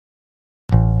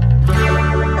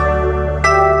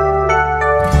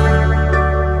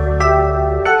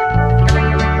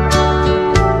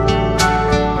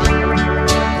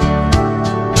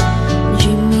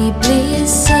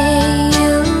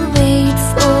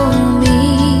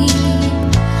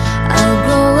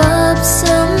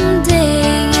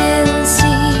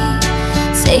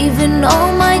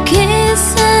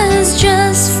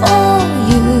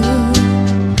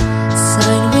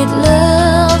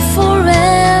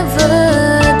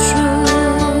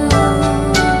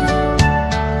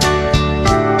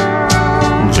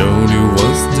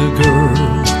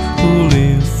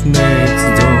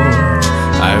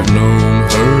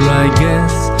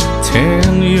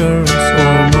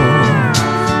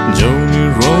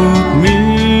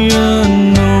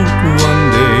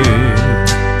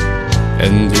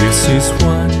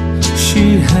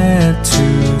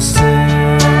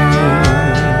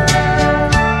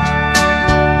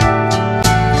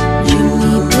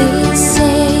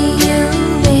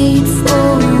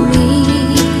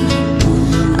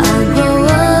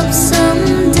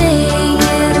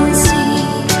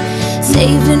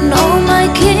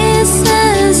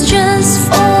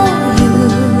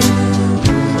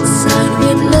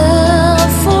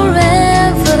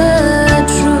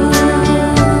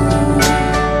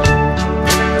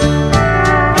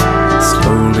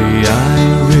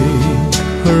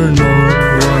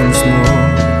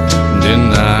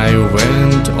I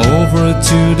went over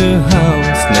to the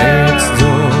house next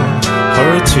door,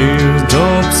 her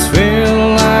teardrops fell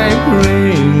like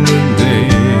rain today.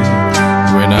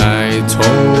 When I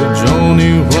told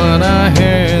Johnny what I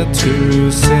had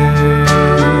to say,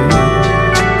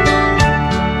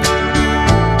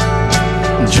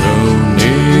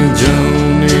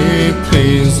 Johnny,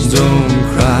 please don't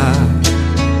cry.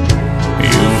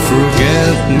 You'll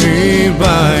forget me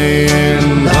by and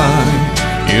by.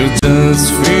 You're just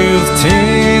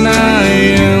 15, I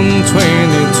am 22.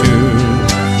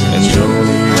 And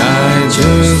Johnny, I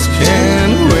just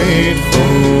can't wait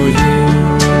for you.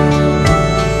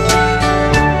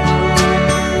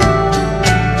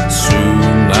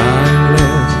 Soon I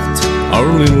left our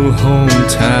little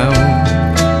hometown,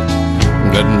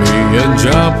 got me a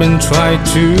job and tried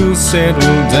to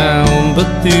settle down.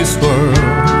 But these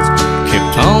words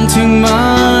kept haunting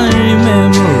my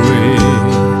memory,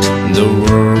 the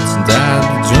words that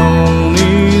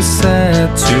Johnny said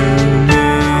to me.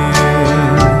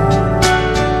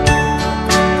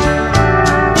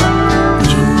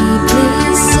 Johnny,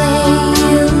 please say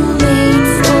you'll wait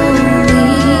for me.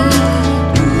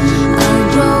 I'll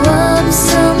grow up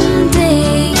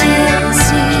someday and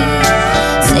see,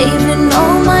 saving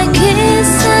all my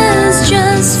kisses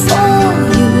just for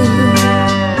you,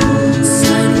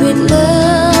 signed with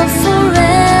love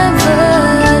forever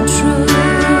true.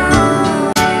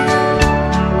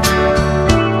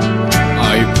 I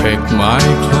packed my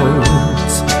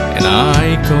clothes and I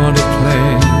got a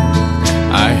plan.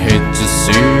 I had to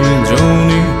see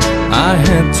Johnny, I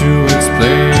had to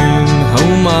explain how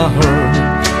my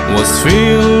heart was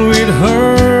filled with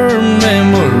her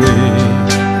memory,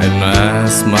 and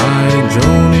asked my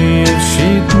Johnny if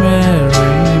she'd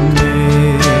marry me.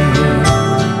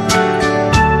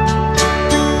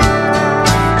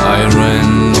 I ran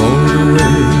all the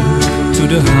way to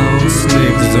the house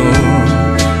next door,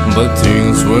 but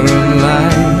things weren't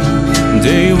like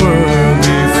they were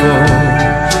before.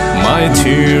 My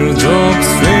teardrops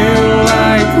fell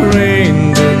like rain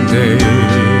that day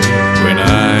when I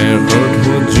heard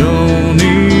what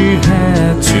Johnny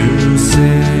had to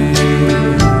say.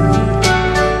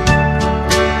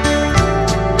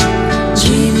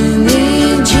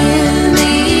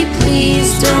 Jimmy,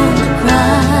 please don't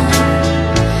cry.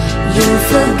 You'll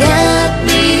forget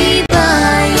me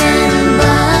by and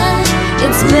by.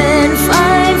 It's been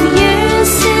 5 years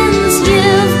since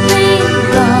you've been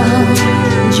gone.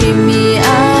 Jimmy, I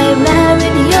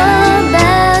married your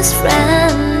best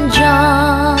friend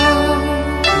John.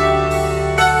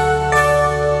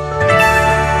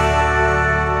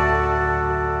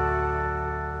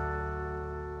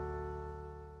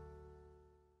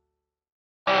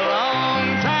 Long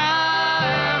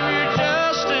time, you're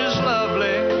just as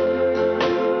lovely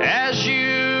as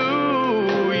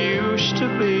you used to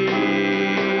be.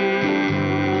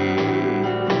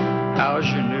 How's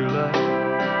your new love?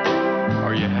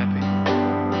 Are you happy?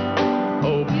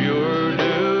 Hope you're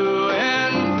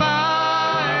doing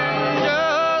fine.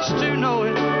 Just to know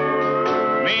it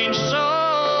means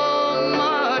so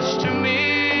much to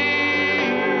me.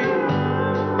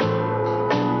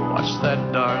 What's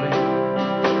that, darling?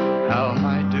 How am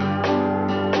I doing?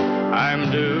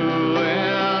 I'm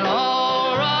doing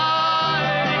all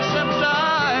right, except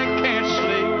I can't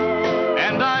sleep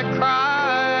and I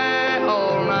cry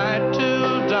all night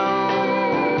till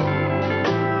dawn.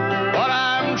 What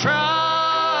I'm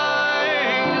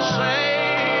trying to say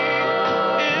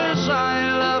is I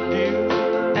love you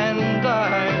and I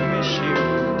miss you,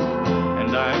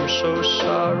 and I'm so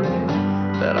sorry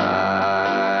that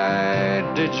I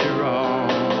did you wrong.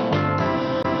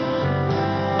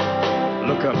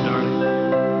 Look up, darling.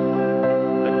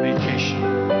 Let me kiss you,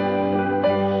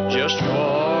 just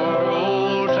for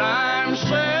old time's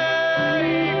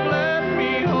sake. Let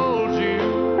me hold you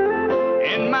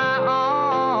in my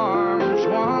arms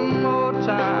one more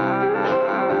time.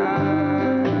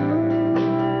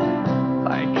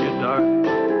 Thank you, darling.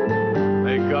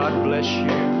 May God bless you,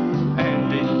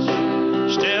 and each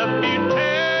step you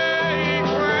take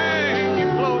bring you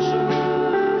closer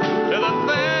to the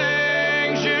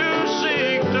things you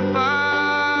seek to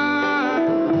find.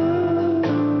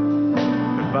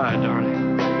 Goodbye,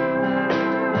 darling. I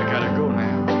gotta go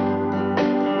now.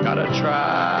 Gotta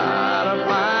try to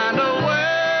find a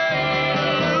way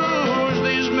to lose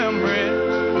these memories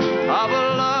of a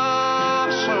love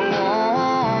so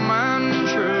warm and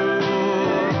true.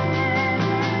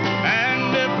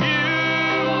 And if you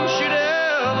should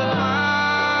ever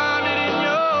find it in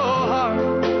your heart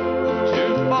to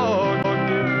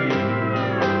forgive me,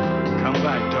 come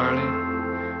back, darling.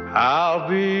 I'll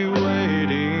be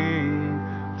waiting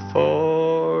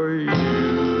for you.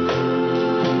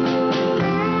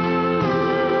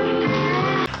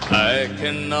 I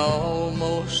can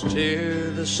almost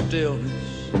hear the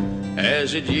stillness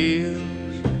as it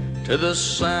yields to the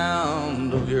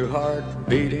sound of your heart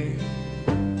beating.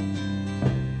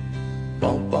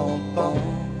 Bum, bum, bum.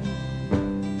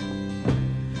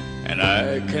 And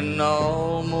I can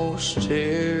almost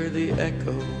hear the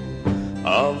echo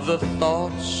of the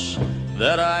thoughts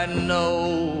that I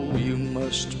know you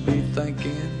must be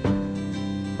thinking.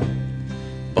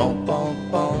 Bum, bum,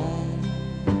 bum.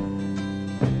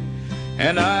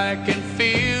 And I can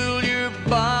feel your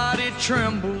body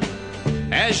tremble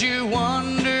as you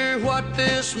wonder what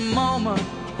this moment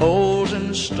holds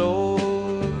in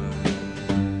store.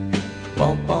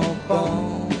 Bum, bum,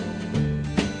 bum.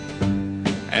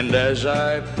 And as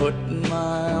I put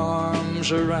my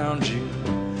arms around you,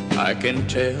 I can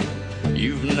tell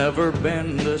you've never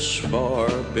been this far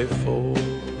before.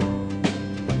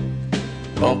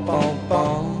 Bum, bum,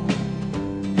 bum.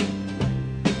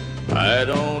 I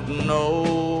don't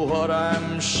know what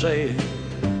I'm saying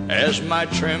as my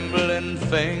trembling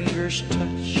fingers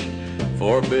touch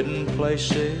forbidden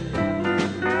places.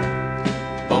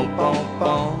 Bum, bum,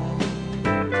 bum.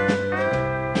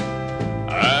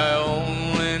 I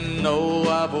only know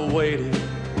I've waited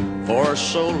for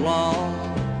so long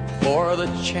for the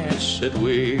chance that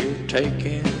we're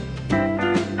taking.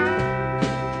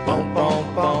 Bum,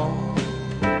 bum, bum.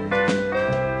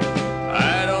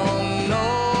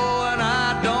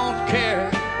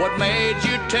 What made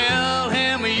you tell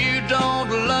him you don't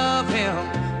love him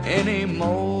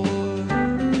anymore?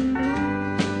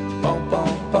 Bum,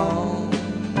 bum, bum.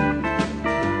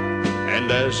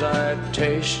 And as I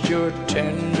taste your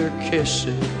tender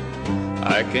kisses,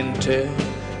 I can tell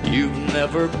you've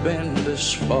never been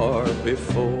this far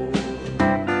before.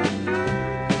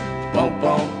 Bum,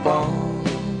 bum, bum.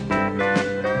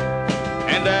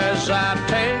 And as I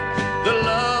take the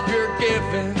love you're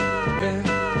giving,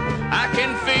 I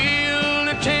can feel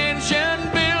the tension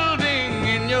building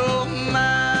in your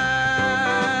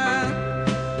mind.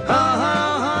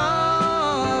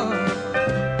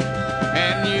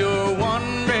 And you're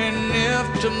wondering if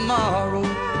tomorrow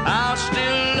I'll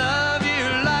still love you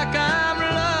like I'm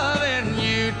loving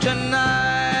you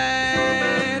tonight.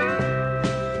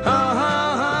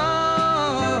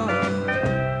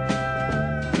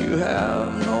 You have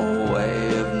no way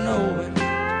of knowing,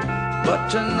 but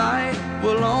tonight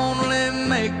will only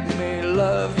make me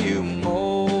love you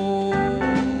more.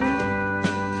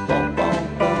 Bum, bum,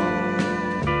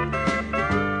 bum.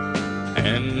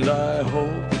 And I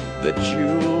hope that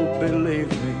you'll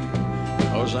believe me,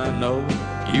 'cause I know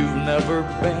you've never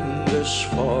been this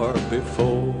far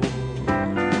before.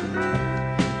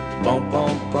 Bum,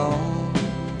 bum, bum.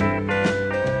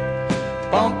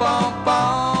 Bum, bum, bum.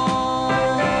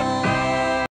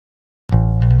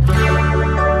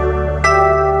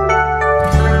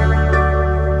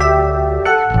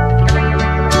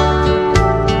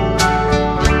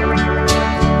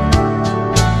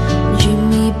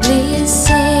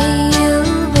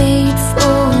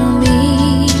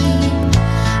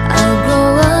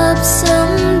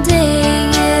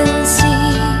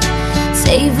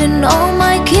 Saving all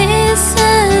my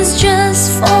kisses just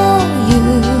for you,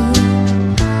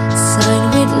 signed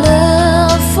with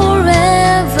love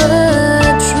forever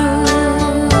true.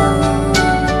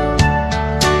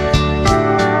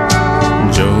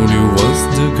 Jody was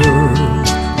the girl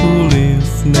who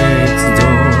lived next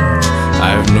door.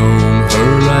 I've known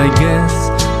her, I guess,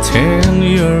 10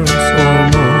 years or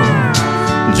more.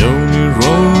 Jody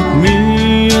wrote me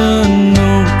a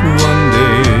note one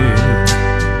day,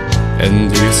 and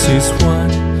this is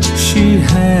what she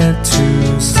had to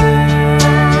say.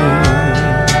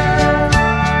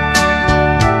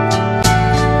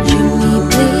 Jimmy,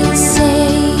 please say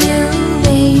you'll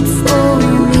wait for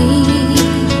me.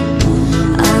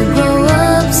 I'll grow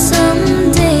up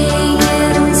someday,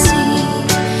 you'll see.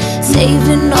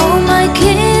 Saving all my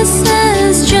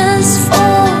kisses just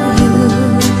for you,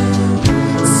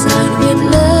 signed with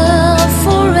love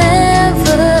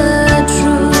forever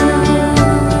true.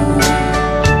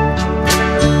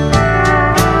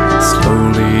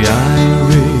 Slowly I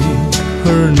read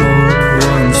her note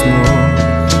once more.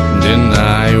 Then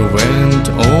I went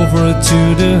over to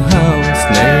the house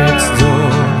next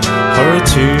door. Her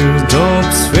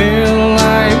teardrops fell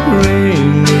like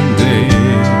rainy day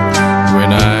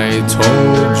when I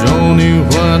told Joni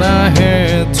what I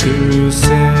had to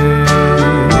say.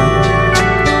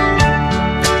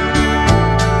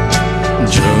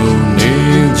 Joni,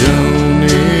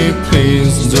 Joni,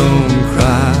 please don't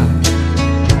cry.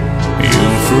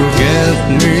 You'll forget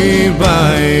me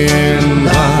by and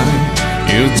by.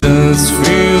 You're just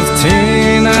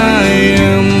 15, I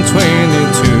am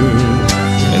 22,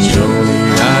 and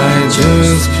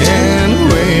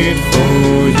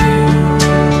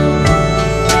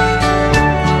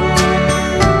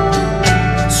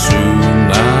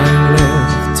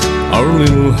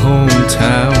little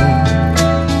hometown.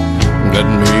 Got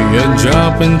me a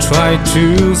job and tried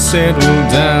to settle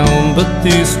down, but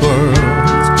these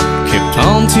words kept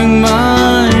haunting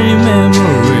my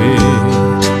memory.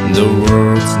 The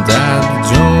words that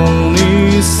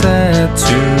Joni said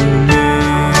to me.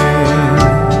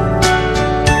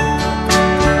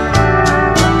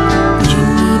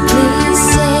 Joni, please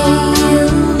say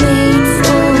you'll wait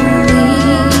for me.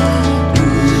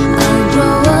 I'll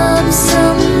grow up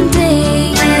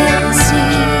someday and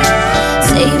see,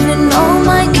 saving all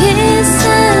my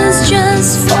kisses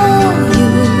just for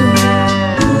you.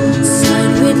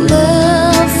 Signed with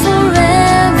love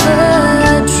forever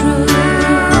true.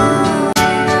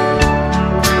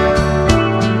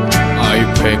 I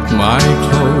packed my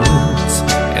clothes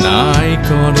and I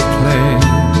got a plan.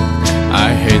 I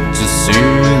had to see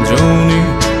Joni,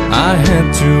 I had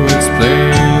to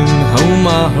explain how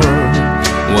my heart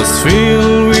was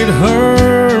filled with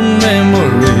her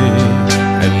memory,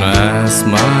 and asked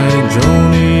my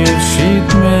Joni if she'd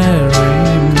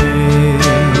marry me.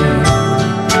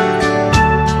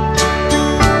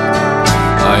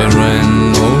 I ran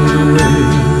all the way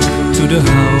to the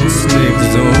house next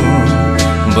door,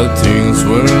 but things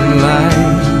weren't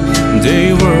like they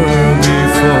were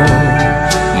before.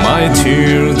 My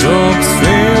teardrops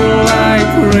fell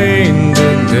like rain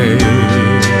that day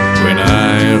when I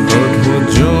heard what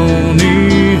Joni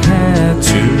had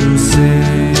to say.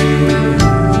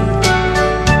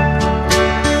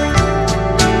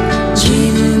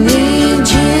 Jimmy,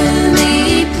 Jimmy,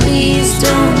 please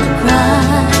don't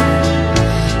cry.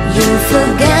 You'll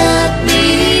forget me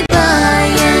by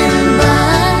and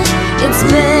by. It's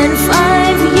been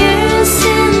 5 years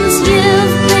since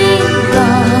you've been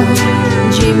gone.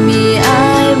 Jimmy, I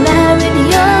married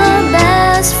your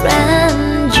best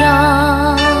friend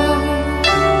John.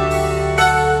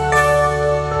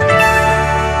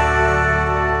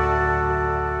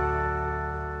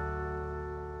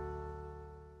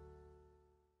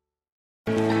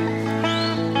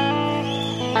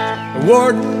 The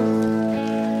warden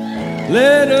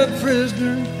led a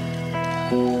prisoner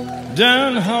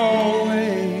down the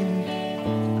hallway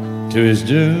to his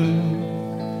doom.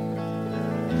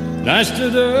 And I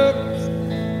stood up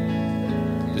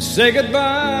to say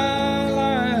goodbye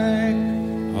like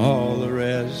all the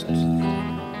rest.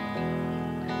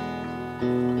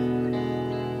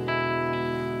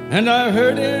 And I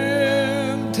heard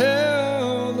him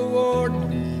tell the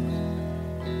warden,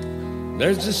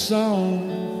 there's a song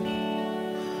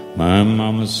my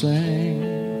mama sang.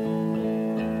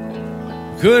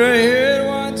 Could I hear it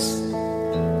once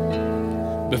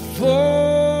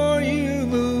before you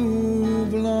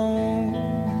move along?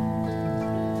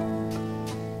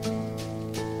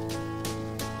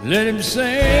 Let him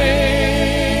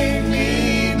sing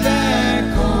me back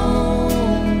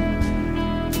home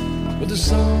with a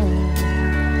song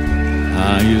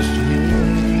I used to hear.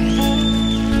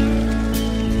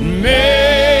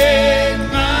 Make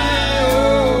my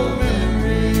old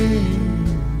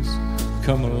memories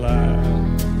come alive.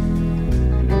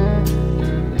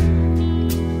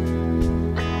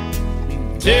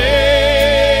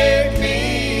 Take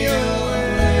me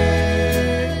away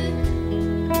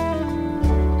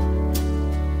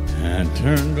and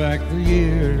turn back the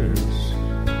years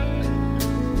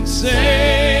and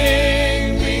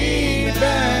sing me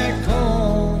back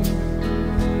home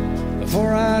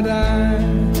before I die.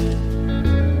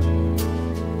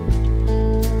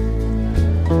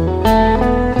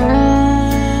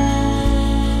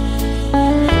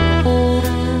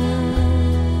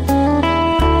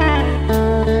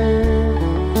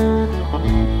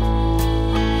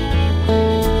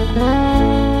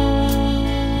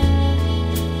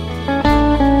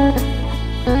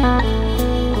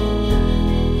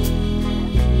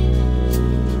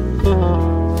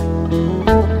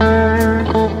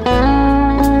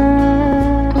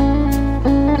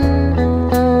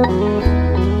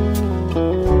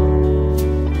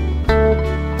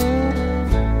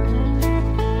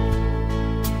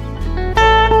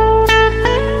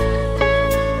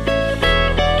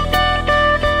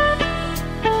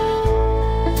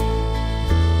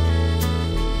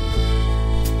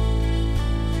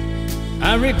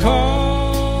 I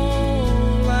recall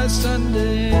last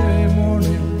Sunday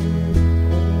morning,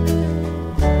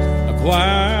 a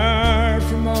choir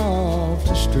from off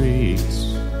the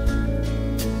streets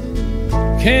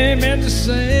came in to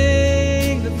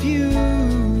sing a few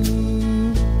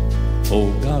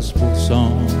old gospel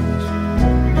songs.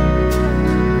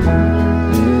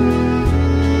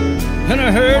 And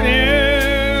I heard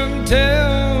him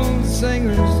tell the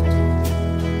singers,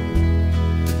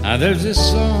 there's this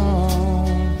song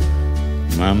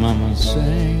my mama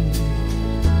sang.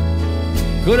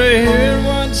 Could I hear it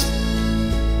once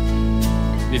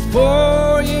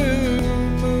before you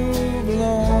move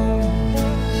along?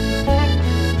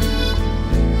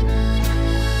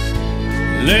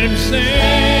 Let him sing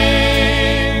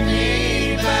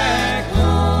me back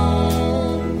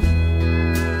home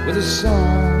with a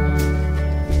song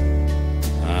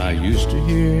I used to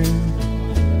hear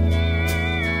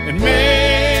and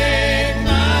make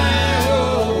my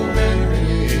old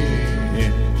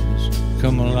memories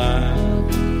come alive.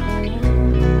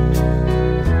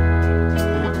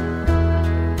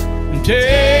 And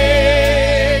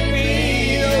take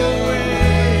me away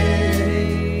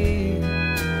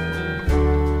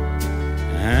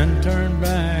and turn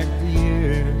back the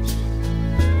years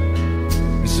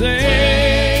and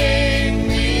sing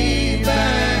me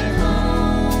back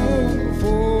home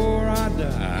before I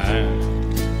die.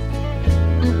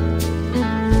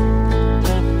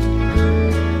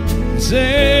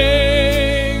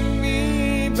 Sing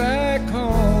me back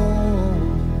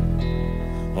home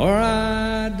or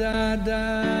I die.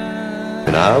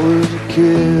 When I was a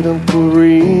kid, Uncle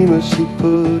Remus, he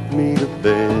put me to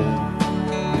bed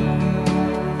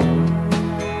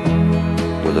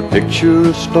with a picture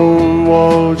of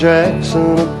Stonewall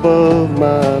Jackson above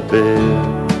my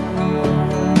bed.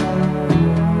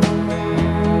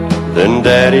 Then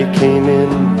Daddy came in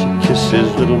to kiss his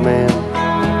little man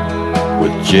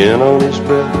with gin on his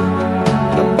breath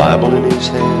and a Bible in his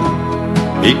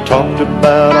hand. He talked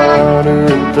about honor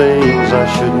and things I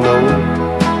should know.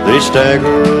 They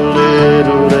staggered a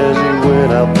little as he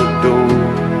went out the door.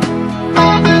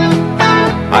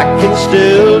 I can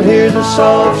still hear the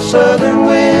soft southern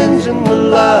winds in the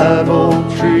live oak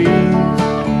trees,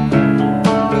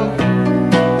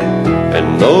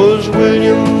 and those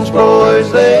Williams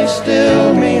boys, they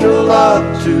still mean a lot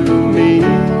to me.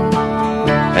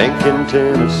 Hank in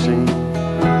Tennessee,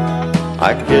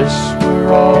 I guess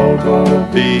we're all gonna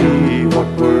be what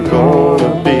we're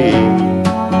gonna be.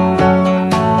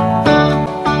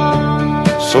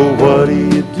 So what do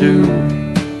you do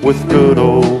with good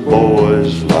old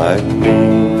boys like me?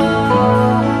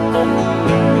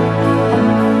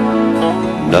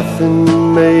 Nothing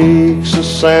makes a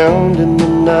sound in the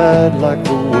night like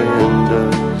the wind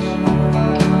does.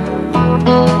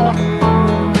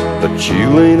 But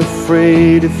you ain't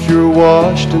afraid if you're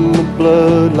washed in the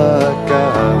blood like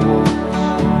I was.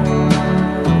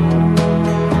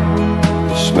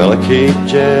 The smell of Cape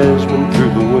jasmine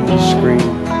through the window screen,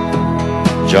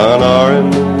 John R.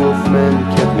 and the Wolfman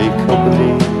kept me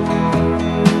company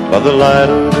by the light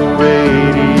of the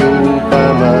radio by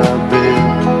my bed,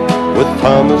 with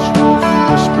Thomas Wolfe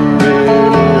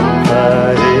whispering in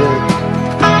my head.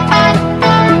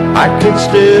 I can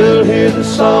still hear the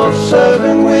soft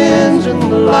southern winds in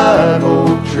the live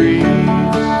oak trees,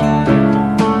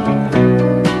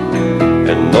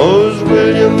 and those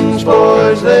Williams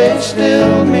boys, they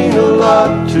still mean a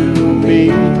lot to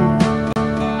me.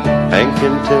 Hank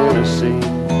in Tennessee,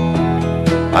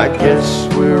 I guess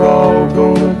we're all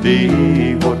gonna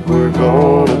be what we're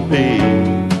gonna be.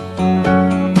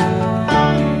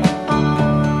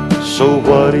 So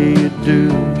what do you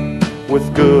do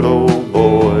with good old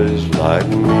boys like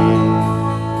me?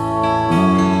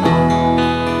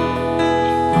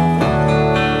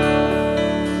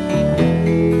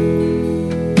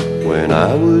 When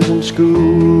I was in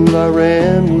school, I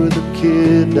ran with a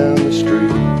kid down the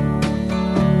street,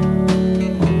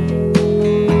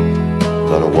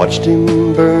 but I watched him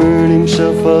burn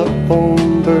himself up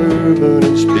on bourbon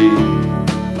and speed.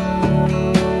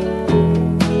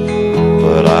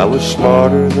 But I was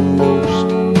smarter than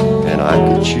most, and I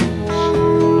could choose.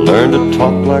 Learned to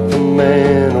talk like the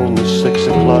man on the 6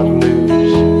 o'clock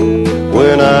news.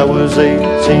 When I was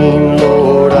 18,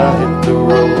 Lord, I hit the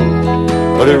road,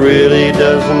 but it really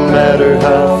doesn't matter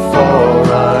how far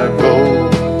I go.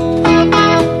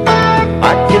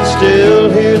 I can still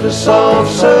hear the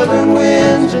soft southern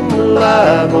winds in the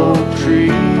live oak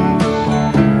trees,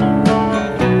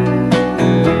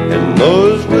 and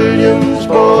those Williams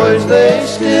boys, they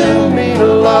still mean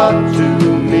a lot to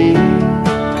me.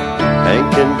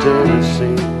 Hank in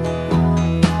Tennessee,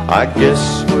 I guess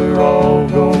we're all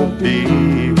gonna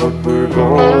be what we're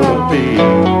gonna be.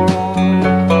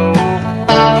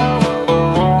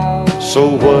 So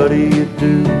what do you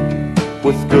do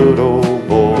with good old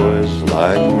boys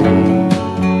like me?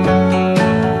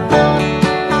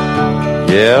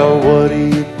 Yeah, what do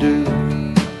you do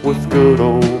with good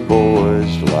old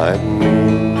boys like me?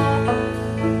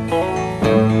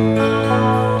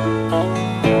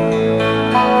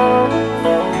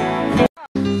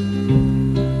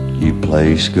 You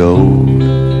place gold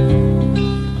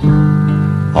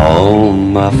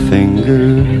on my finger,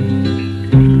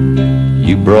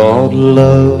 brought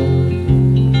love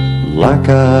like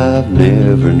I've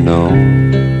never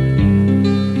known.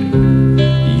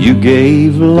 You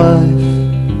gave life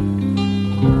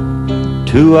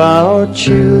to our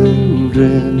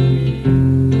children,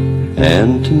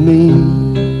 and to me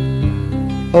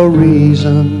a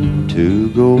reason to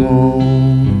go on.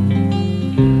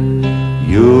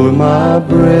 You're my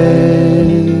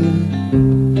bread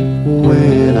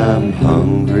when I'm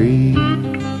hungry.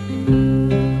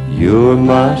 You're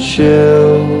my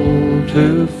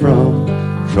shelter from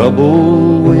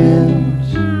troubled winds.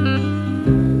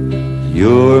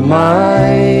 You're my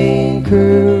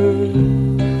anchor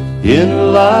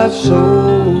in life's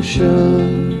ocean,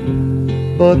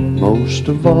 but most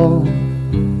of all,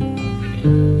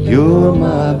 you're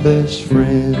my best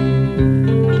friend.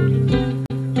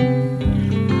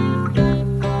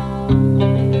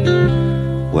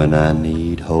 When I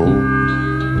need hope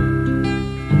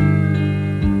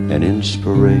and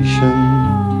inspiration,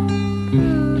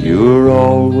 you're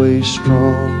always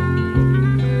strong.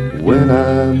 When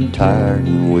I'm tired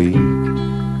and weak,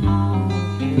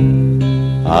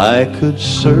 I could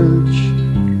search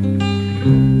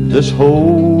this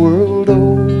whole world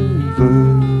over,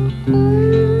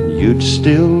 you'd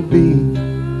still be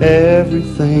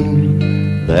everything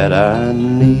that I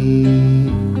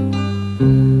need.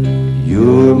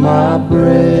 You're my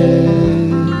bread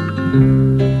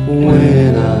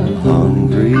when I'm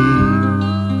hungry.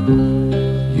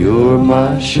 You're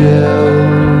my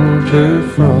shelter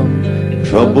from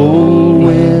troubled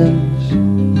winds.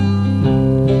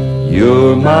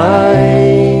 You're my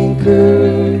anchor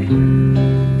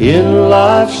in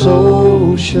life's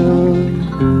ocean,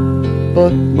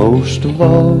 but most of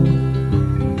all,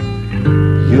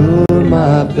 you're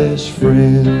my best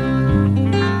friend.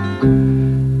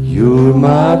 You're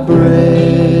my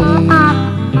bread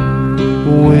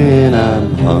when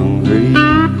I'm hungry.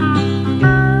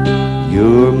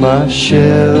 You're my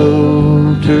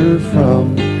shelter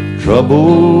from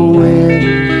troubled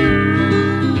winds.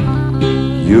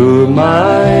 You're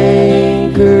my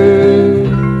anchor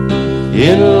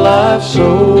in life's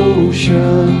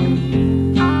ocean,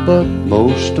 but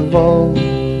most of all,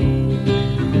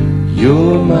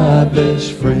 you're my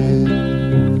best friend.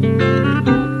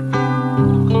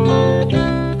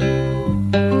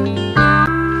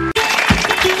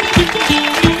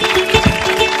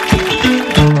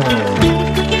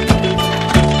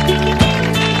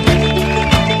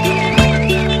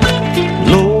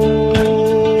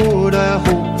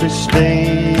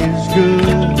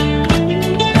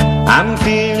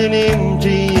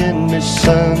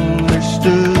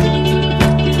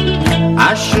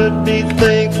 I should be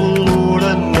thankful, Lord,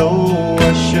 I know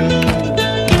I should.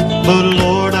 But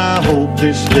Lord, I hope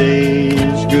this day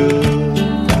is good.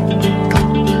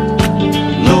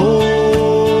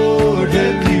 Lord,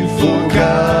 have you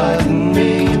forgotten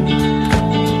me?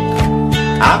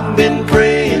 I've been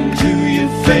praying to you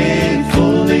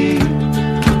faithfully.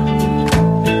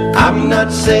 I'm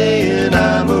not saying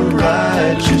I'm a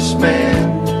righteous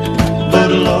man,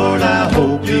 but Lord, I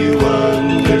hope you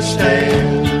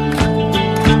understand.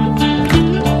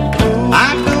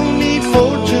 I don't need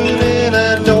fortune and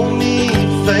I don't need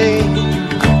fame.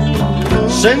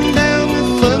 Send down the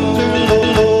thunder,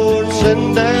 Lord,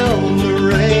 send down the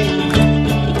rain.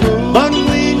 But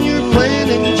when you're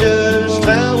planning just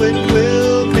how it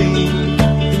will be,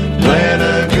 plan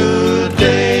a good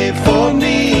day for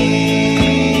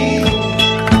me.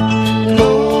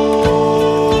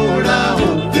 Lord, I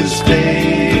hope this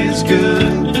day is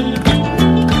good.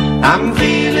 I'm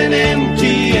feeling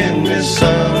empty and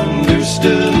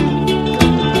misunderstood.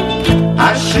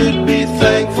 I should be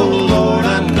thankful, Lord,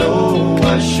 I know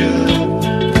I should.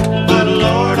 But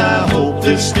Lord, I hope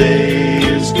this day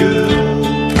is good.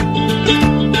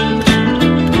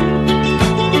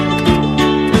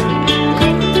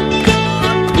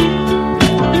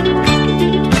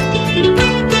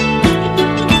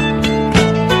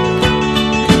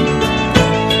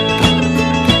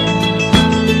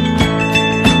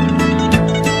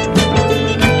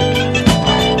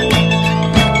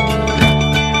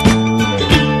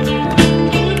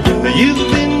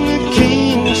 You've been the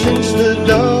king since the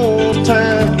dawn of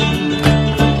time.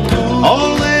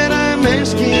 All that I'm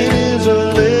asking is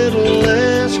a little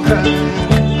less crime.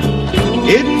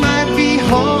 It might be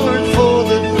hard for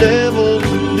the devil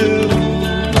to do,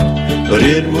 but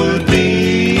it would be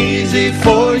easy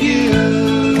for you.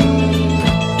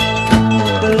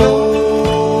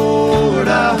 Lord,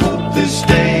 I hope this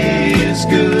day is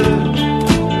good.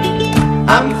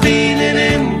 I'm feeling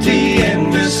empty and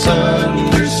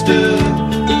misunderstood.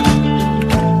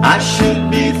 I should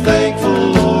be thankful,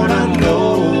 Lord, I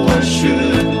know I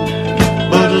should.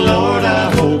 But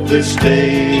this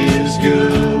day is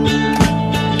good.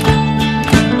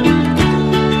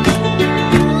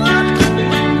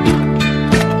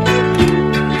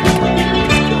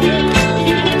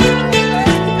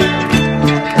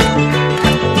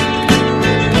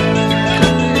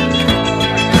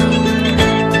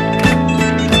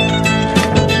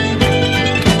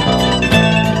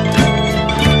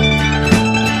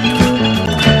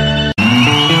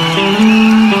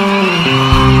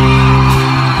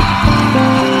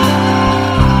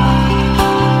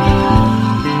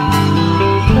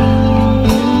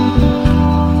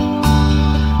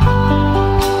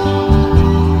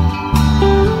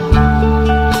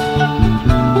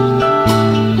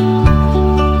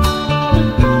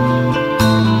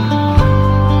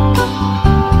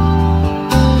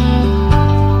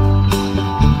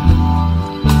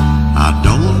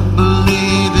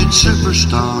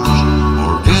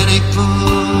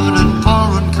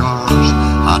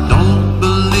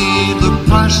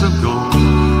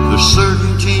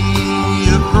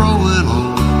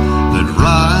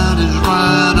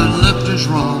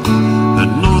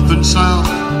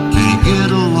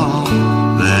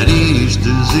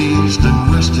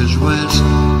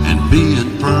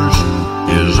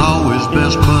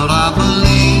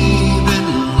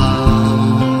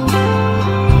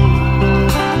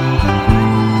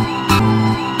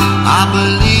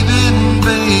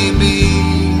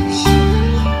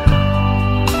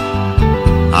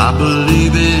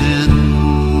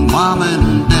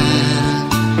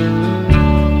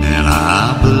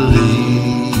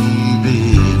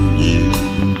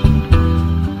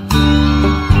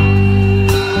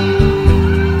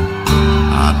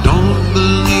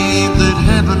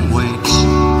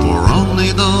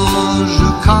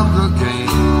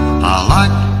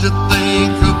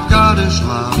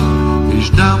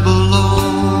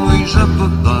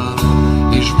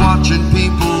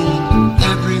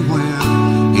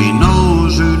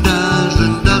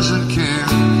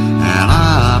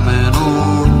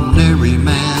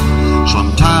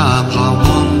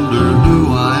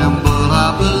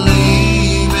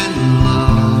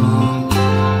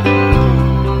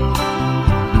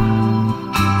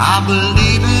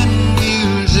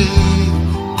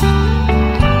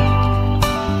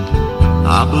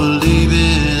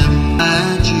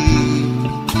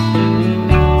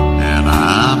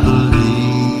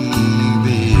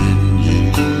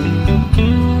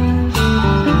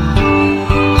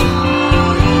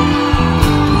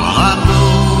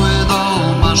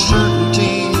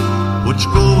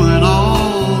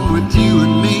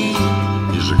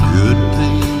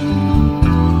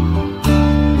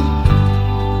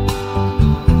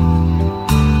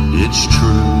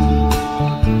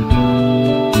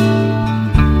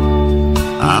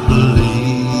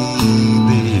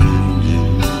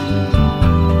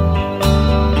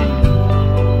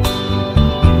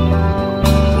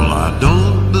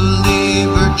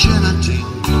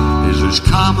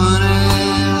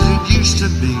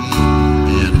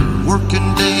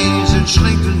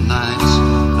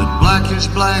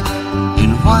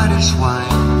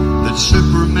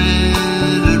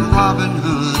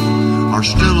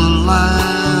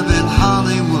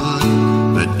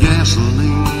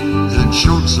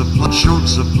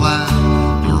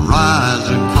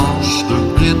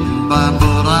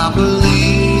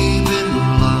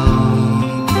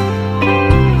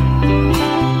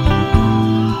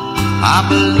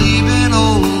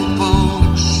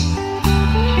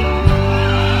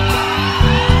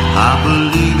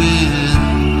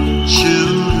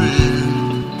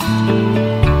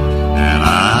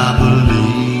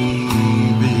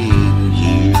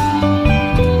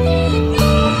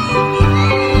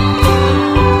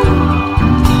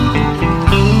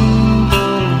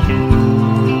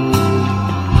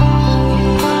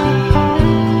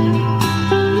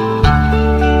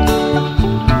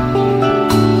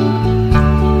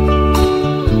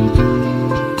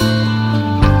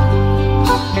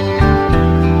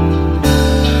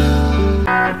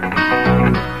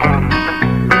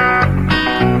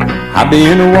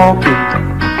 Been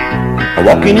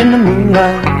walking in the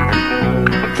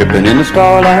moonlight, tripping in the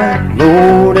starlight,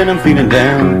 Lord, and I'm feeling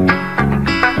down.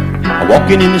 I'm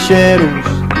walking in the shadows,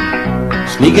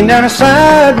 sneaking down a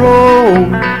side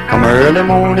road. Come early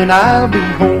morning, I'll be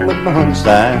home with my honey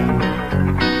side.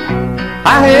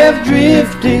 I have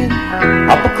drifted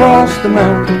up across the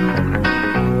mountain,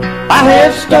 I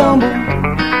have stumbled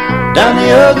down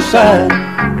the other side,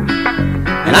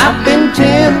 and I've been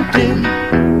tempted,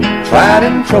 tried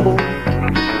and troubled.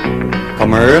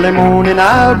 Come early morning,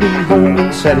 I'll be home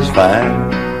and satisfied.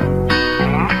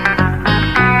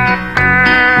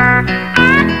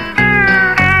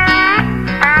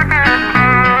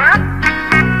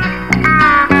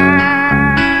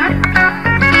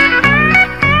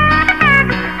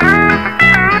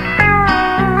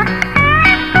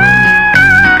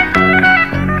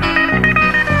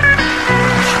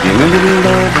 me a little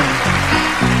love,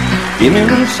 give me a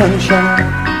little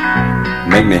sunshine,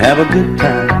 make me have a good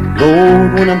time,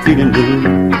 Lord, when I'm feeling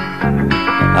blue.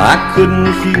 I couldn't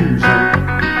refuse her,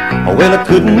 oh well, I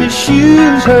couldn't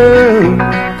misuse her.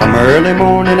 Come early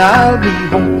morning, I'll be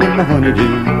home with my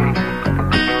honeydew.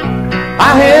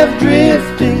 I have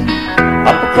drifted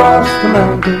up across the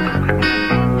mountain,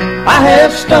 I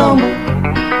have stumbled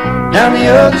down the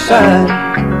other side,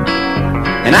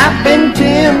 and I've been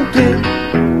tempted,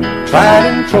 tried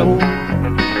and true.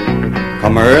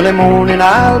 Come early morning,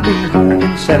 I'll be home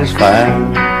and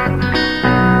satisfied.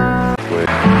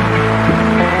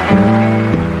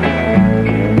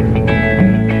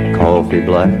 Coffee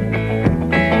black,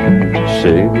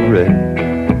 cigarette,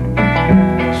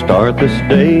 start this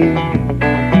day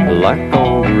like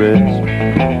all the rest.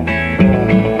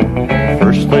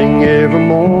 First thing every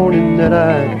morning that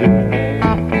I do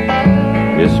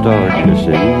is start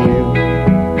missing you.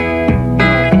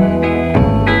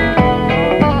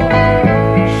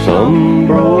 Some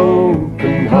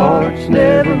broken hearts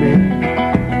never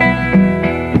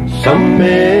mend, some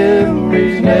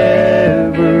memories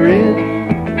never end,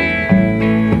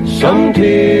 some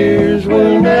tears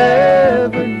will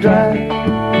never dry,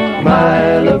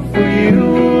 my love for you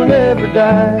will never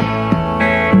die.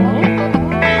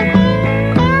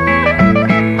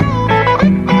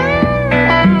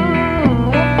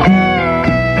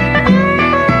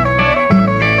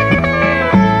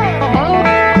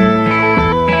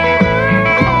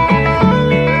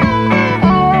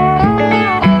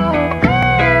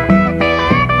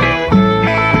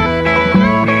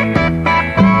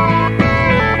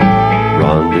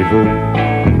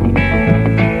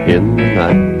 In the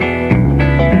night,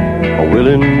 a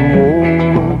willing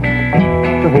woman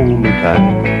to hold me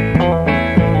tight,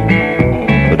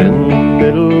 but in the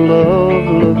middle of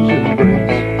love's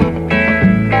embrace,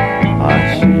 I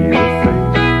see your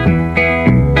face.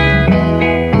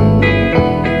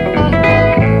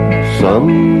 Some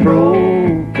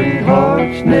broken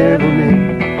hearts never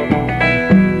mend,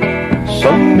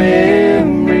 some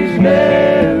memories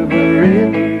never end,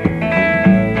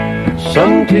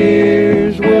 some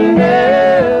tears will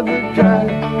never dry,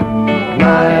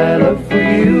 my love for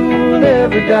you will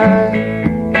never die.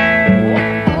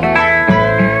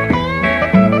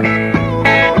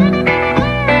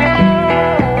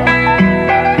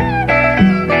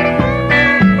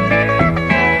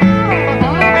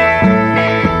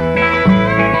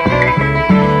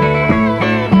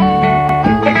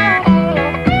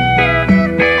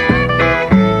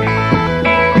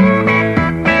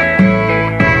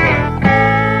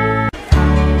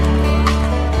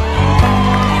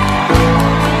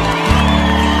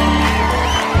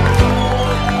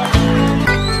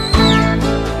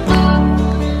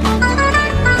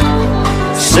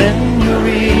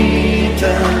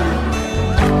 Senorita,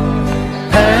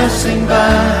 passing by,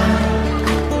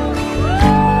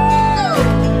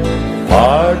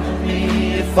 pardon me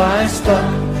if I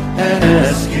stop and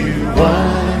ask you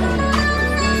why.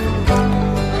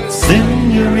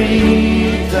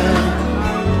 Senorita,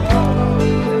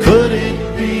 could it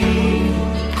be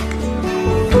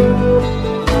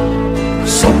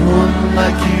someone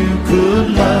like you could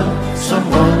love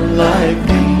someone like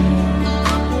me?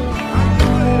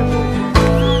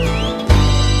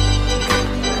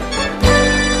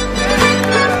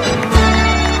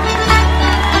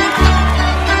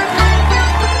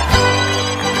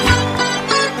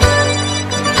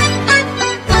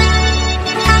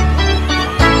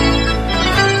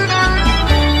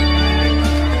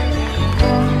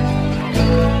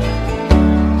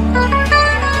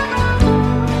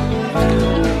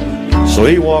 So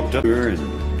he walked up to her and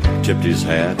tipped his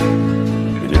hat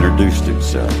and introduced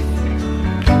himself.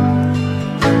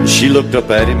 And she looked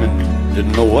up at him and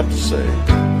didn't know what to say.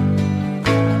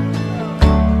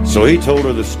 So he told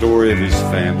her the story of his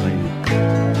family,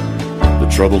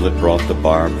 the trouble that brought the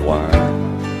barbed wire,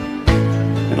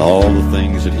 and all the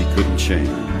things that he couldn't change.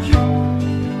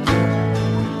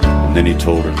 And then he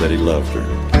told her that he loved her,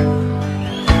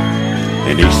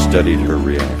 and he studied her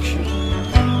reaction.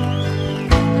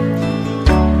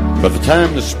 By the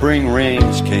time the spring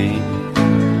rains came,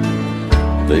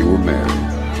 they were married.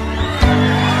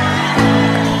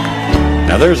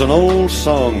 Now there's an old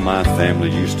song my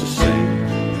family used to sing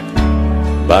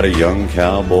about a young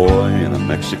cowboy and a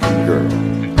Mexican girl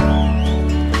and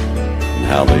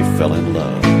how they fell in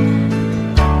love.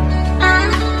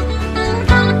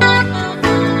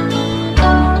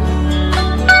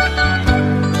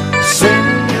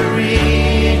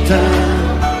 Senorita,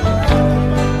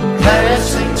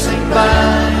 passing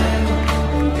by,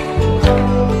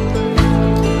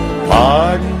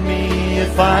 pardon me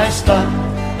if I stop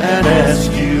and ask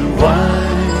you why.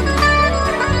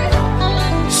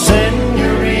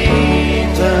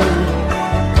 Senorita,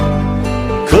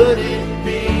 could it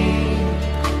be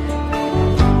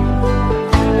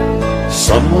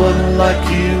someone like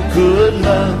you could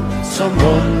love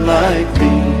someone like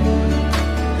me?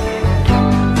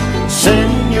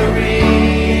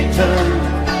 Senorita,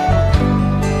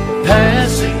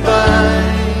 passing by,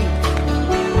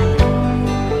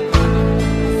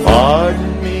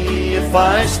 pardon me if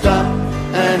I stop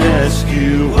and ask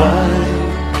you why.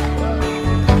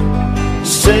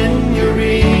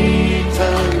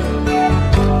 Senorita,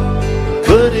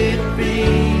 could it be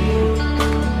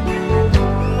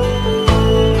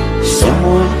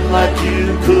someone like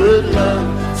you could love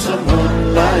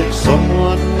someone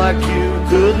like you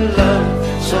could love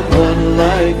someone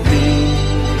like me?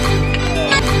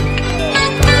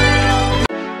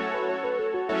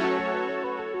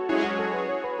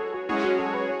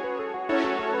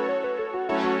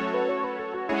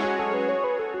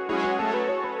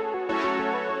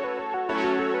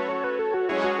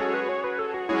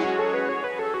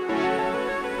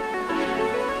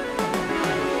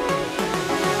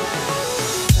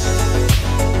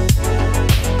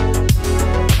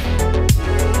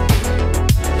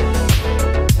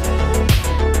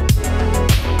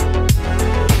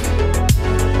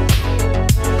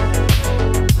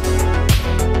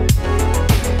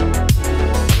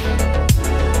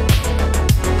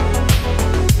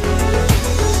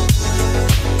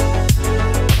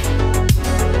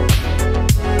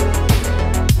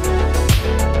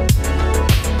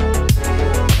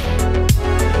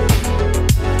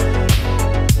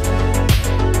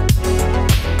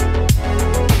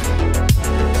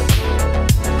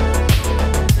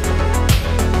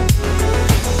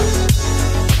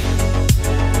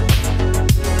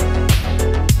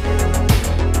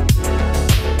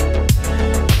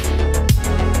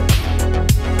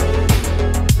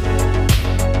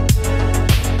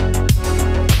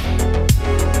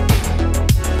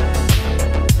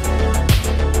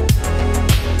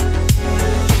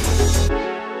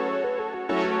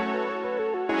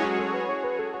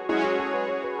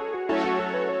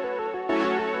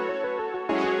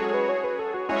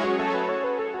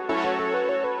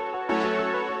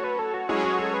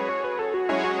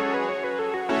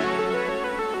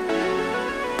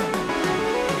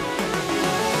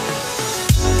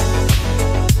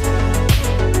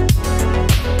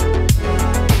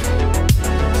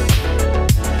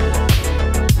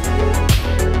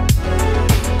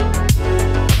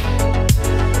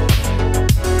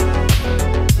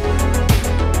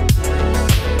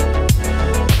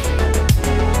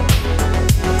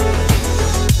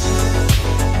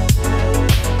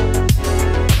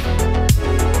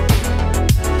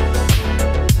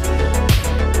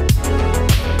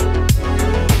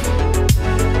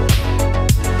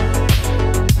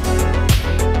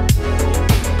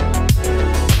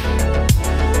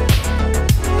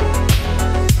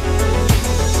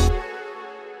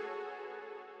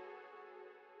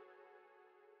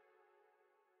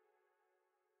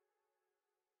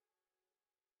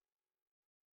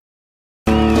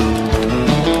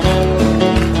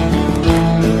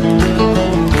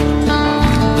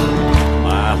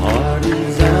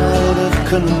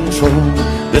 Control.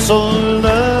 This old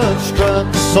love-struck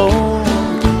soul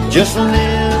just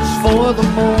lives for the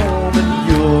moment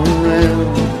you're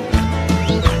around.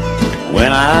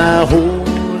 When I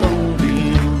hold on to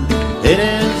you, it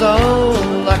is all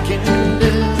I can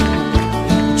do,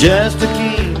 just to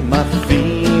keep my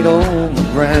feet on the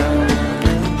ground.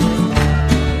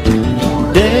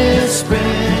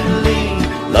 Desperately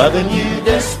loving you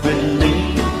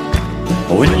desperately.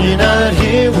 When you're not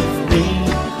here with me,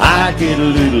 I get a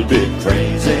little bit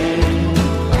crazy.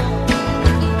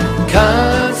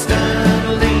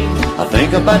 Constantly, I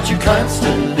think about you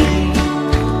constantly.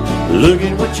 Look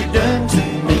at what you've done to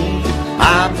me.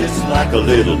 I'm just like a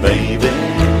little baby.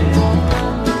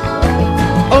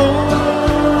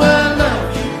 Oh, I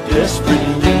love you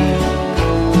desperately.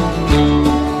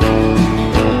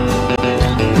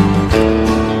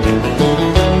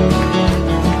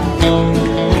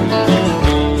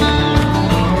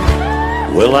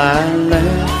 Will I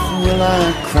laugh? Will I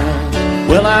cry?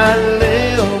 Will I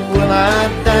live? Will I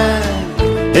die?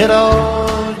 It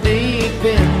all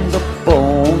depends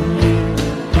upon you.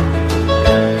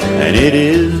 And it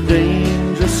is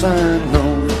dangerous, I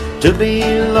know, to be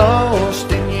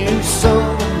lost in you so.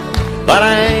 But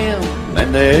I am,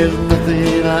 and there's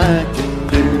nothing I can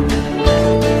do.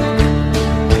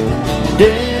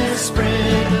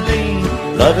 Desperately,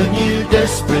 loving you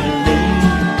desperately.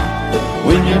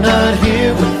 When you're not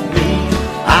here with me,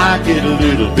 I get a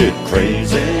little bit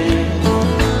crazy.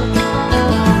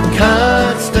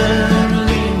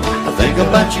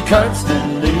 about you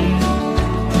constantly.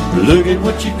 Look at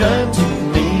what you've done to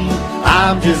me.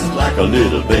 I'm just like a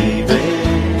little baby.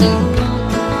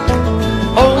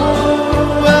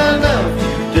 Oh, I love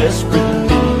you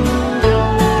desperately.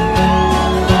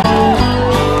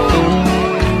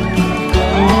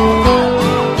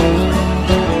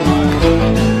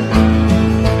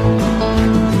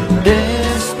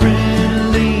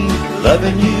 Desperately,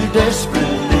 loving you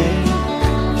desperately.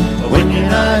 When you're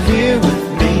not here with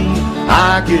me,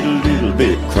 I get a little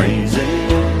bit crazy.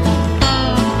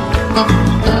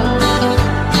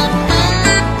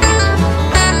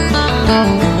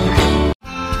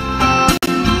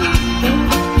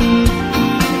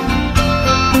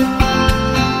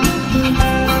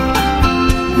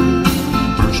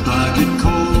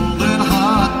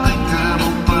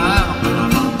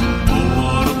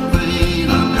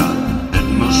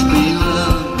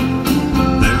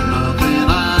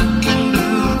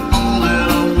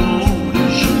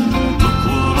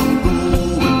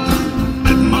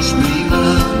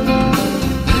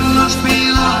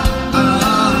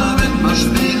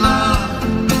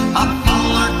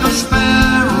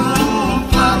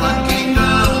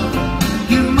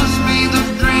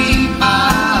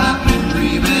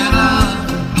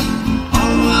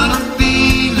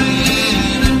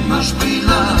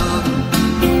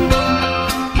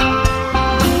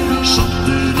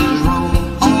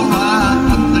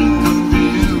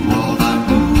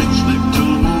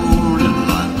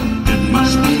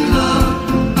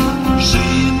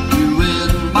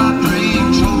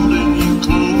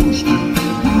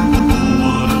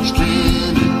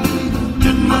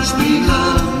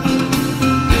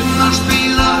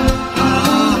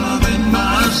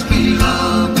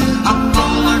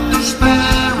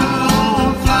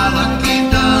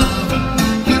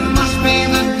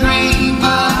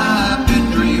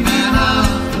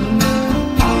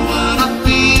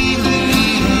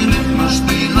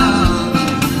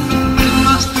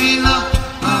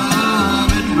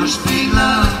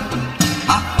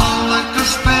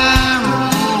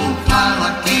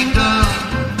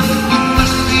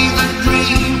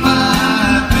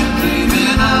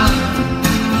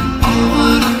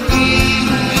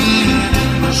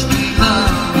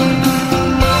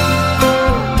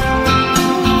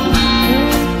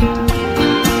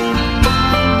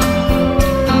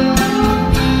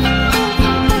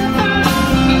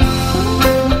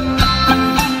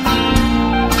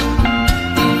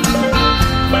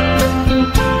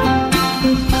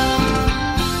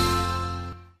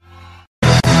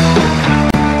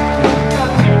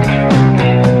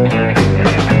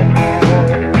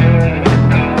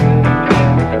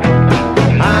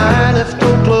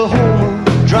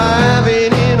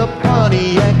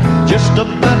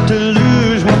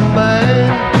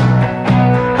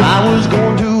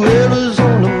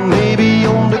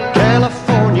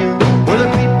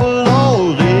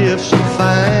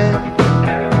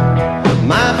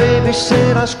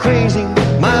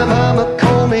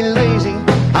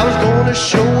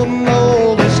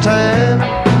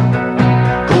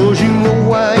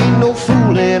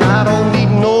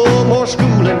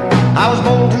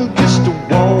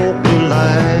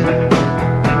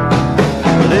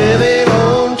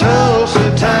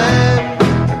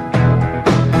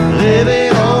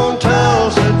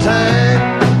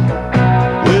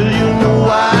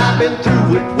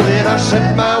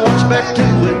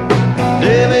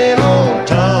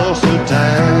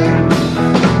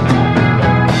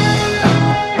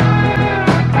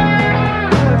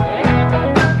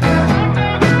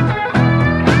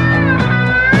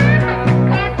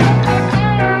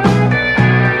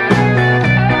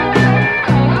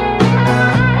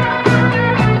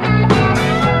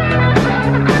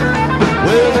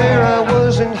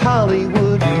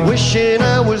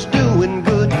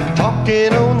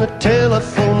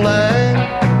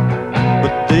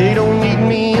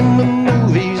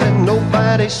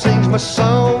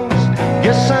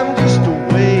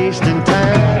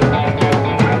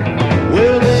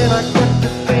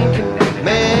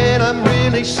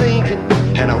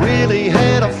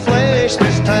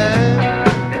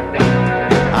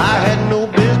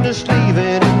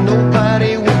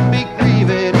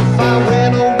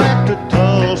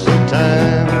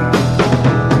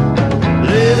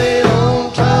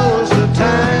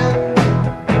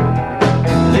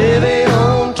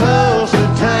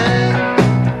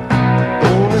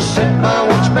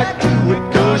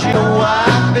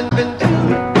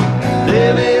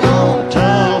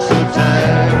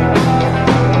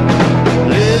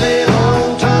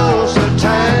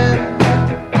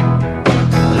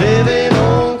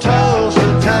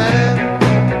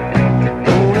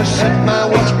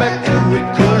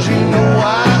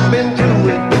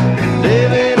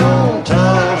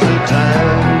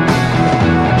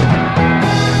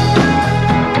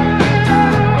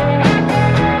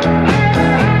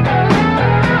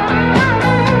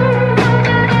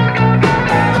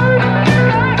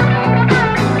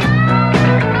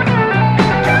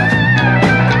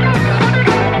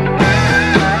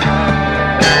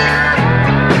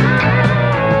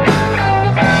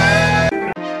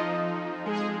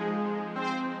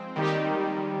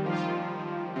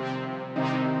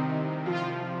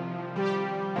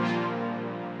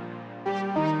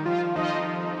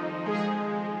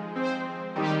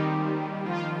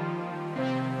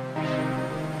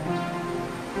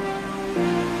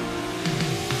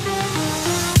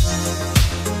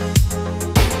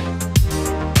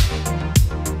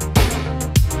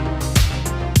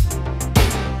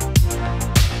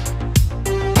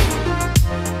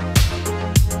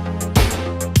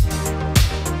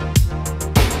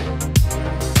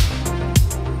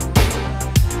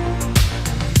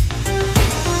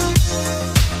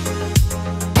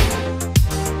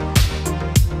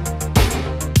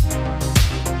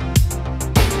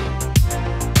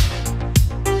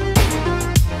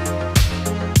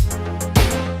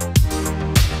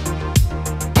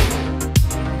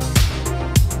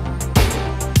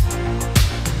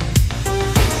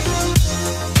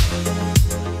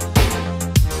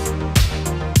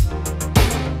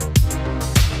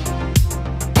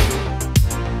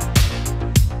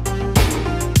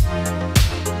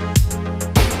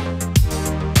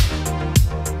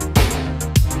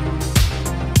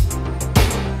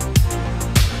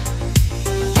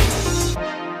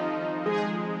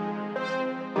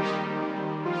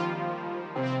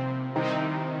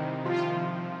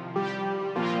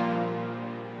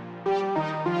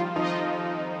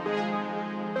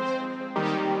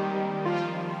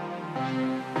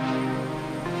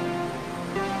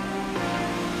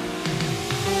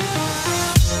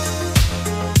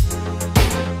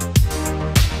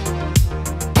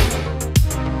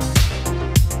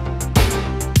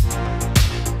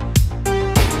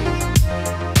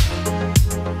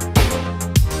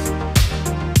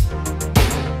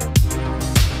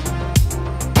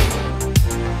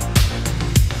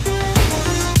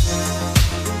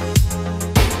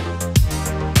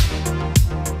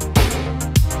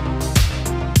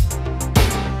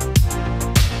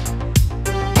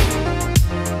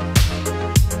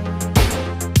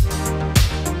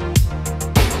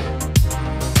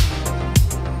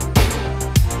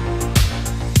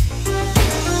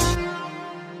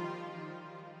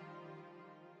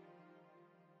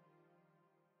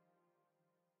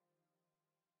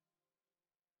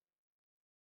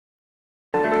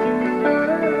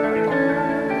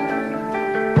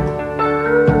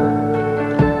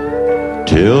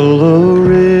 till the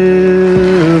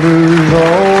rivers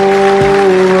all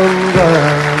run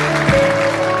dry,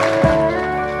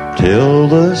 till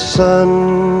the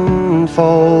sun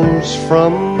falls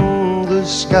from the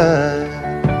sky,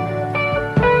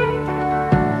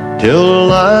 till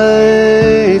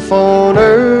life on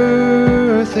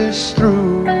earth is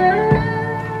through.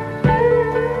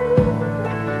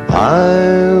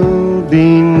 I'll be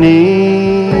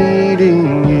needing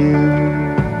you.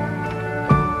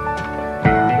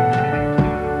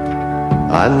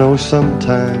 I know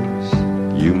sometimes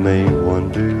you may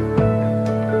wonder,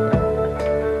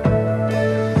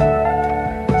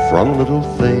 from little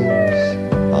things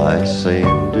I say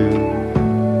and do,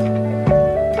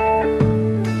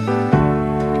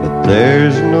 but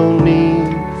there's no need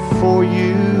for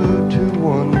you to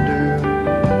wonder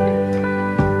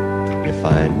if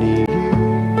I need you,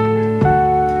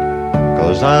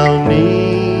 'cause I'll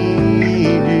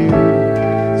need you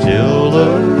till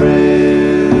the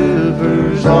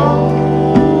rivers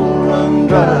all run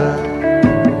dry,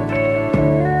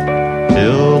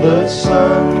 till the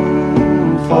sun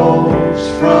falls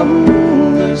from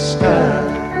the sky,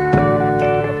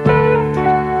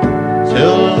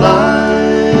 till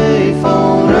life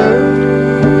on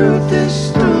earth is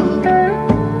through.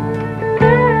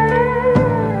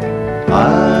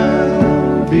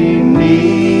 I'll be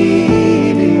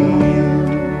needing you.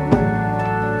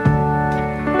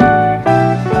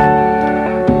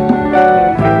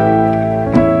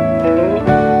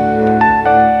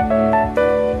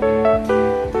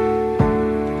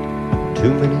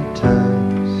 Too many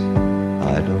times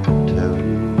I don't tell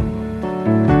you,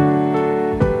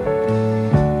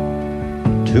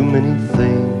 too many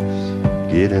things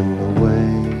get in the way,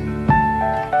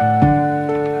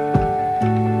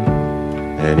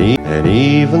 and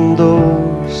even though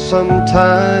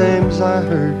sometimes I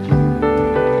hurt you,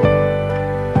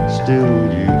 still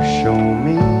you show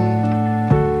me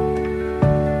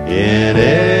in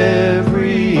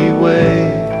every way,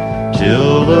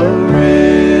 till the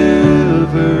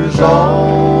rivers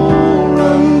all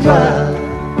run dry,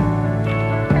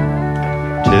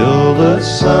 till the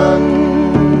sun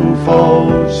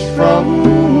falls from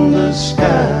the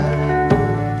sky,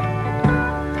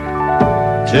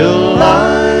 till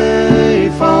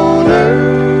life on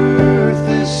earth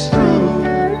is through.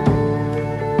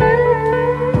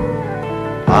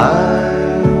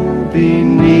 I'll be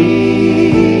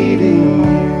needing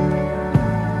you.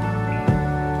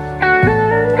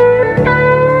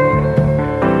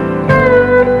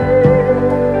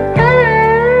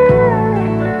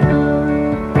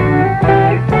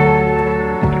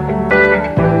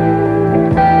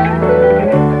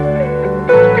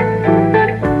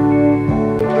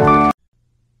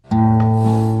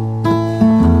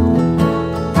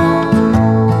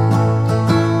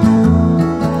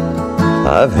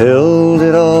 I've held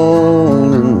it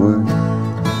all inward,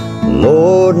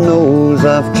 Lord knows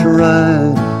I've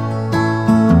tried.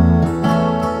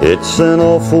 It's an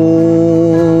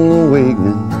awful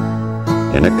awakening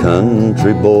in a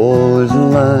country boy's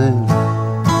life,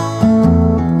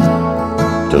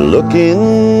 to look in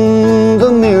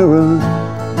the mirror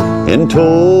in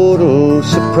total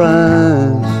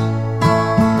surprise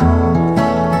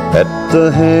at the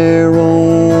hair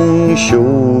on your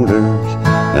shoulders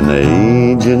and the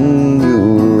age in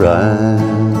your eyes.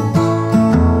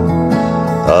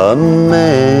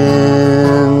 Amanda,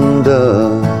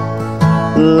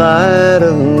 light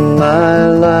of my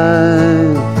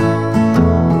life,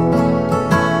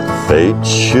 fate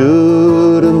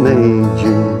should have made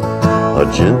you a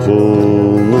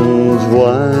gentleman's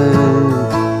wife.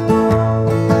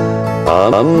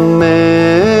 Amanda,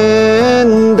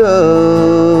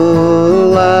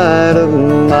 light of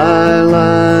my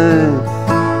life,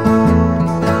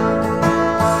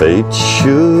 fate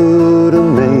should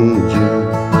have made you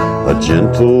a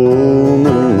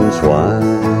gentleman's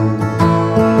wife.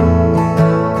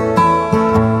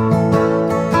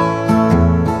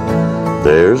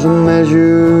 There's a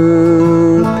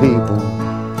measure people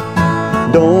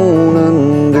don't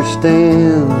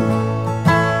understand,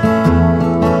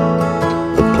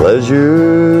 the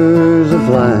pleasures of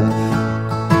life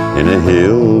in a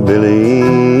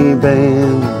hillbilly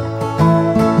band.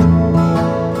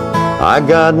 I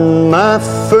got my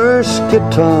first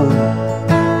guitar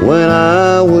when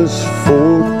I was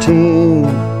 14.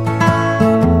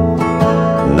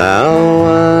 Now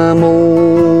I'm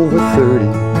over 30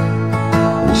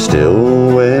 and still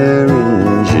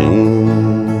wearing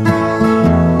jeans.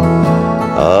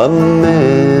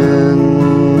 Amanda,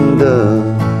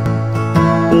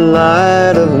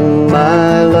 light of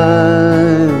my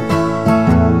life,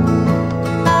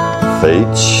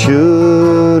 fate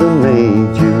should have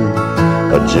made you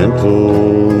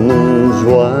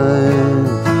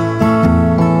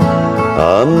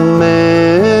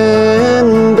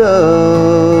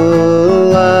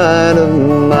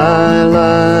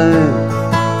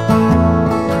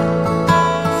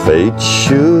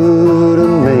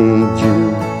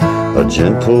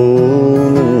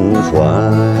gentleman's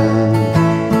wine.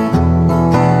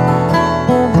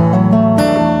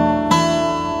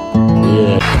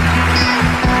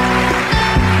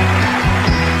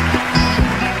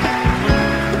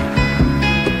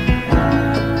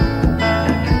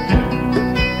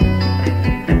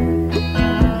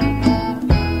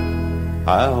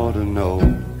 I ought to know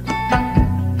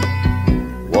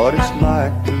what it's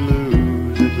like to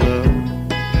lose his love.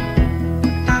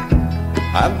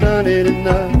 I've done it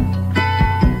enough,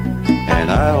 and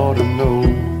I ought to know.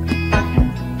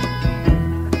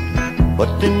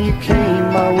 But then you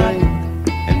came my way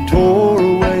and tore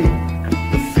away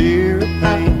the fear of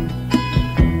pain.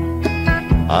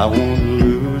 I won't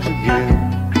lose again.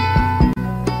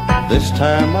 This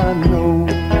time I know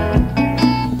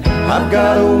I've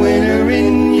got a winner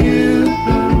in you.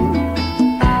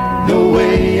 No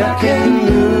way I can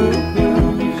lose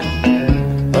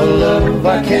a love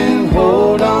I can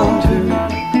hold on to.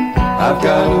 I've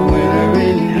got a winner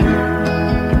in you.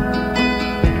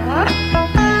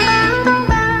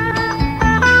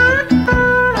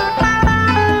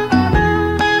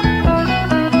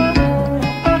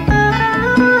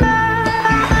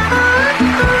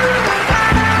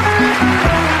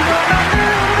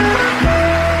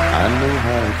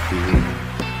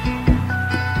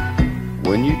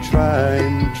 When you try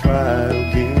and try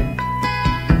again,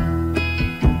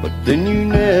 but then you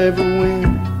never win.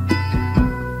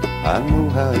 I know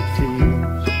how it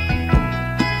feels.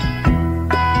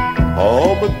 Oh,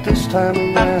 but this time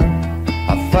around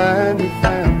I finally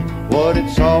found what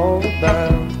it's all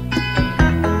about.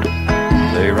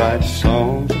 They write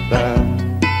songs about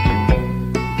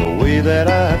the way that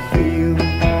I feel.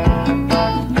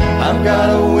 I've got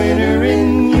a winner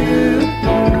in you.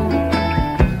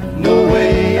 No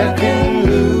way I can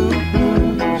lose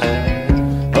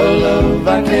a love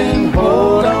I can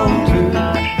hold on to.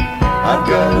 I've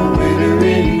got a winner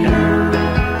in you.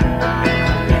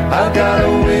 I've got a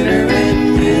winner in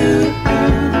you.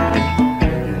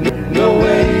 No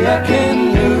way I can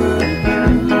lose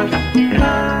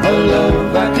a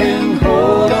love I can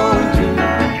hold on to.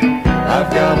 I've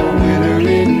got a winner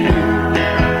in you.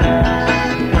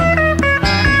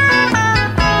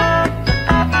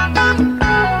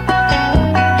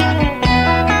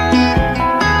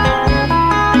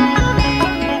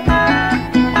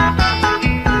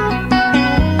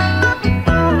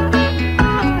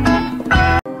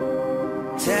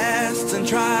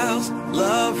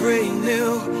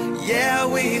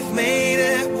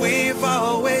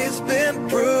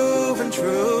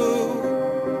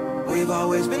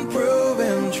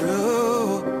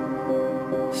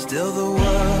 Still the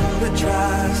world that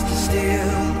tries to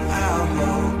steal our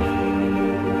hope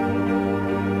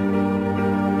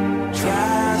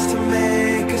tries to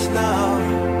make us numb,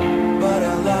 but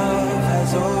our love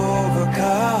has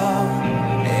overcome.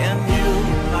 And you,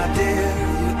 my dear,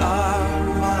 you are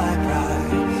my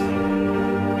prize.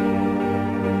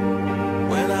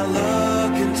 When I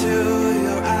look into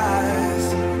your eyes,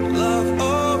 love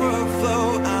overflow,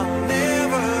 I'm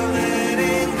never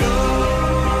letting go.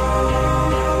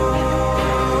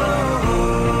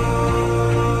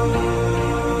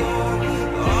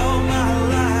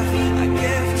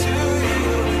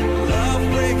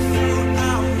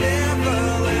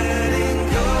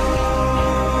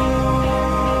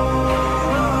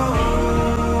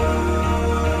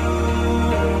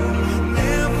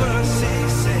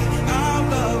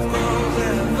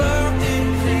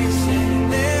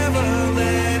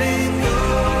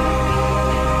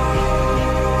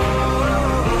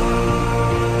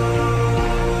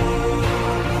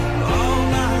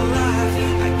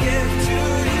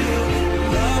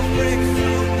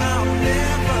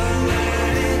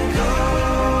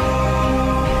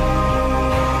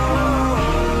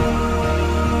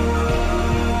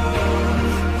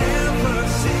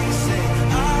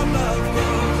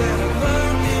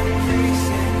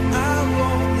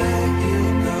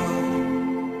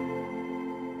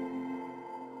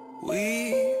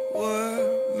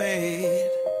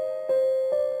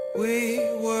 We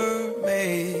were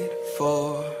made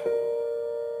for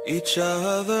each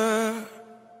other.